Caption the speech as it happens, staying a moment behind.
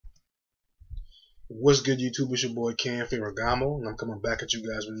What's good, YouTube? It's your boy Cam Ferragamo, and I'm coming back at you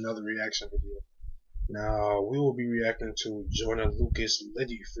guys with another reaction video. Now, we will be reacting to Joyner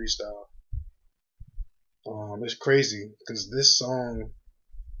Litty Freestyle. It's crazy because this song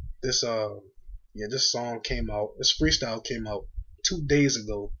came out. This freestyle came out 2 days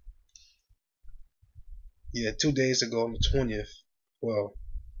ago. Yeah, 2 days ago on the 20th. Well,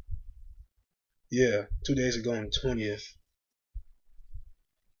 yeah, 2 days ago on the 20th.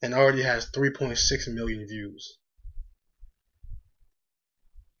 And already has 3.6 million views.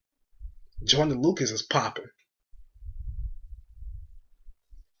 Joyner is popping.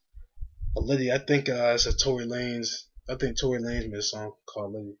 Litty, I think it's a Tory Lanez. I think Tory Lanez made a song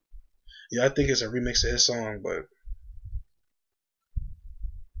called Litty. Yeah, I think it's a remix of his song, but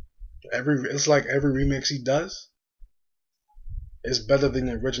it's like every remix he does is better than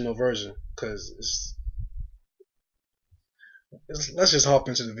the original version, cause let's just hop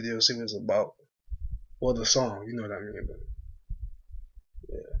into the video and see what it's about. Well, the song, you know what I mean, but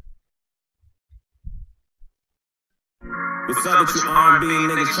yeah. What's up with you R&B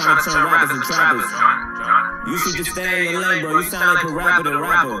niggas trying to turn rappers and trappers? You should just stay in your lane, bro. You sound like a rapper to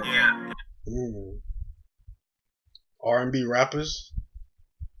rapper. R&B rappers?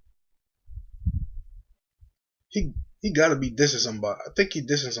 He gotta be dissing somebody. I think he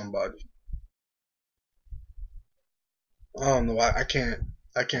dissing somebody. I don't know. I can't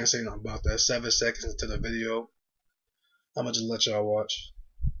say nothing about that. 7 seconds into the video, I'm gonna just let y'all watch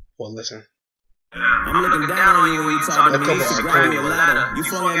or listen. I'm looking down on you when you talking to me. You should grab me a ladder. You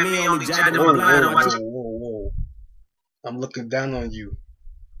flung at me, only jabbing my bladder. Whoa. I'm looking down on you.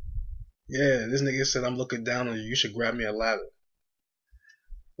 Yeah, this nigga said I'm looking down on you. You should grab me a ladder.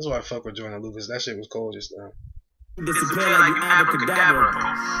 That's why I fuck with Joyner. That shit was cold just now. Disappear like you abracadabra.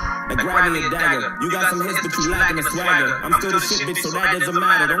 Like grabbing a dagger. You got some hits, but you lacking a swagger. I'm still the shit, bitch, so that doesn't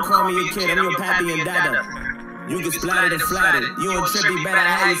matter. Don't call me a kid, I'm your pappy and dada. You get splattered and flattered. You and Trippy better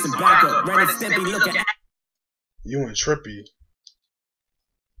have you some backup. Ren and Stimpy looking at you and Trippy.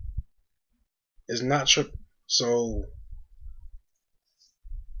 It's not Trippy. So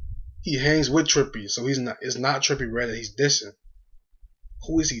he hangs with Trippy. So it's not Trippy Red that he's dissing.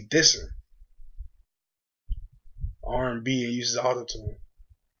 Who is he dissing? R&B and uses autotune.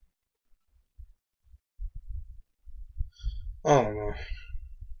 I don't know.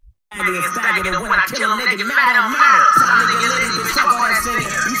 When I kill a nigga, matter. Some nigga Litty, bitch, fuck all that shit.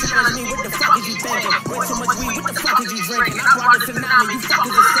 You challenge me, what the fuck is you thinking? Way too much weed, what the fuck is you drinking? I brought the tsunami, you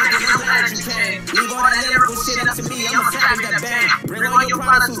fuckers are sinking. I'm glad you came. Leave all that lyrical shit up to me, I'm a savage that bang. Bring all your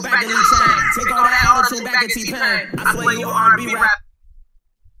products back to Lee Chain. Take all that auto-tune back to T-Pain. I swear you R&B rap.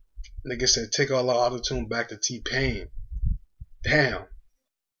 Nigga said, take all the auto-tune back to T-Pain. Damn.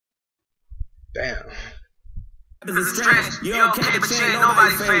 This is strange. You okay, but you ain't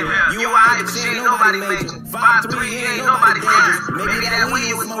nobody's favorite. You alright, but you ain't nobody major. 5'3", you ain't nobody dangerous. Maybe that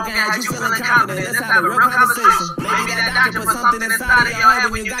weed was smoking had you feeling confident. Let's have a real conversation. Maybe that doctor put something inside of your head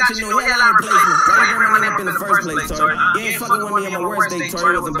when you got your new hairline replacement. Why you bring me up in the first place, Tory? You ain't fucking with me on my worst day,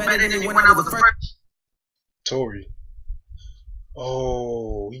 Tory. Wasn't better than you when I was the first. Tory.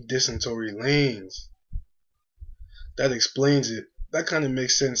 Oh, he dissing Tory Lanez. That explains it. That kind of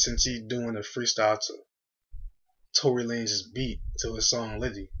makes sense since he's doing a freestyle to Tory Lanez's beat to his song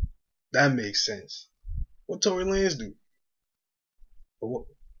Litty. That makes sense. What Tory Lanez do? But what?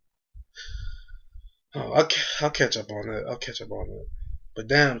 Oh, I'll catch up on that. But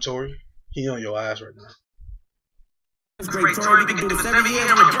damn, Tory, he on your ass right now. It's great, Tory. We can do this every year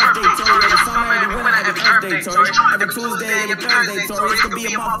on a birthday, Tory. Every summer, every winter, every birthday, Tory. Every Tuesday, every Thursday, Tory. It's gonna be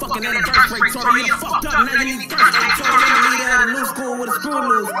a motherfucking anniversary, Tory. You fucked up, now you need first aid, Tory. I'm the leader of the new school with a screw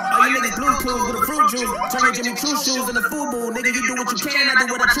loose. All you niggas blue clues with a fruit juice. Turn your Jimmy Choo shoes in the FUBU. Nigga, you do what you can, I do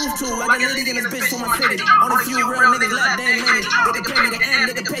what I choose to. I got Litty in this bitch for my city. Only few real niggas left, they ain't many. They can pay me the end,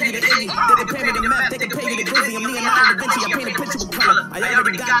 they can pay you the Iggy. They can pay me the meth, they can pay you the Glizzy. I'm Leonardo da Vinci, I paint a picture with color. I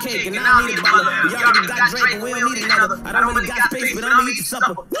already got cake and I don't need a butler. We already got Drake and we don't need another. I don't really got space, but I'ma eat your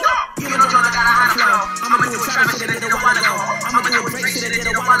supper. You and Joyner got a high flow. I'ma do a trap shit that did a while ago. I'ma do a break shit that did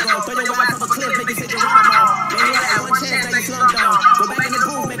a while ago. Throw your ass off a cliff, make it sit your arm off. Then you had one chance that you slumped down. Go back in the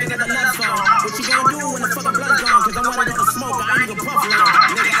booth, make another love song. What you gonna do when the fucking blood's gone? Cause I'm one of those smoke, I ain't even puff long.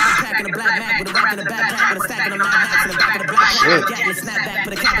 Nigga, I be packing a black Mac with a rock in the backpack, with a stack in the Mad Max in the back of the black pack, with a gat in the snapback,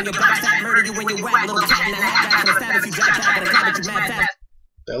 put a cap in your back, stack, murder you when you whack, little cat in the hat back, with a stab if you drop back, and a cap that you mad fast.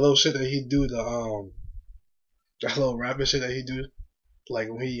 That little shit that he do, that little rapping shit that he do, like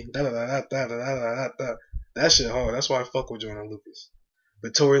when he that shit hard. That's why I fuck with Joyner Lucas.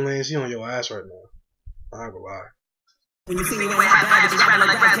 But Tory Lanez, he on your ass right now. I ain't gonna lie. When you see me, you ain't half bad, but you rapping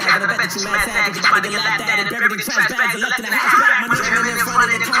like that cat. And I bet that you mad sad, cause you about to get laughed at and buried in trash bags and left in a hatchback. My nigga in front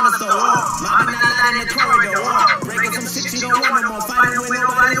of the corner store. Mobbing that ladder in the corridor. Breaking some shit you don't want no more. Fighting with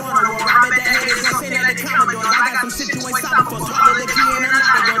nobody wanna war. I bet the haters gon' send at the Commodores. I got some shit you ain't stopping for. Swallow the key and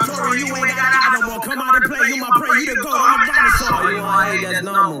unlock the door. Tory, you ain't got out no more. Come out and play, you my prey, you the goat, I'm a dinosaur. You want hate, that's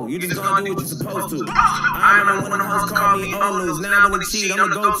normal. You just gonna do what you supposed to. I remember when the hoes called me on news. Now when they cheat, I'm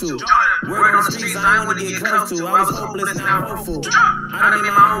the go-to. Word on the streets, I ain't wanna get close to. I was hopeless, now I'm hopeful. I done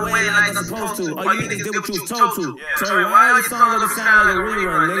made my own way like I'm supposed to. All you niggas did what you was told to. Tory, why every song really sound like a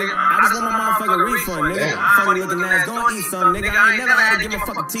rerun, nigga? I just want my motherfucking refund, nigga. Funny looking ass, don't eat some, nigga. I ain't never had to get my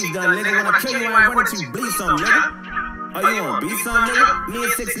fucking teeth done, nigga. When I kill you, I ain't running to you, bleed some, nigga. Oh, you wanna be some, nigga? Me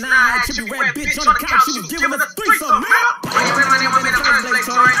and 6ix9ine had chippy red bitch on the couch. She was giving us a threesome, nigga. I ain't running in the first place,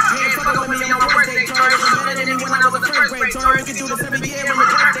 Tory. You ain't fucking with me on my birthday, Tory. I'm better than me when I was a first grade, Tory. We can do this every year on your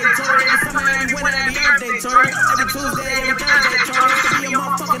birthday, Tory. Every summer, every winter, every Earth Day, Tory. Every Tuesday, every Thursday, Tory. It could be a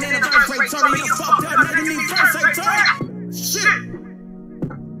motherfucking anniversary, Tory. You fucked up, nigga. Need first say, Tory. Shit.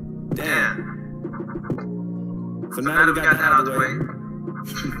 Damn. So now that we got that out of the way,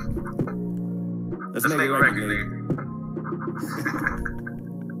 let's make it right, nigga.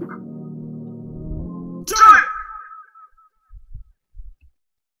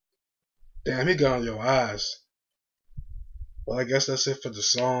 Damn, he got on your eyes. Well, I guess that's it for the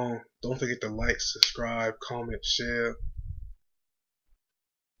song. Don't forget to like, subscribe, comment, share.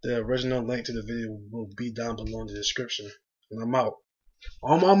 The original link to the video will be down below in the description. And I'm out.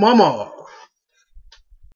 On my mama!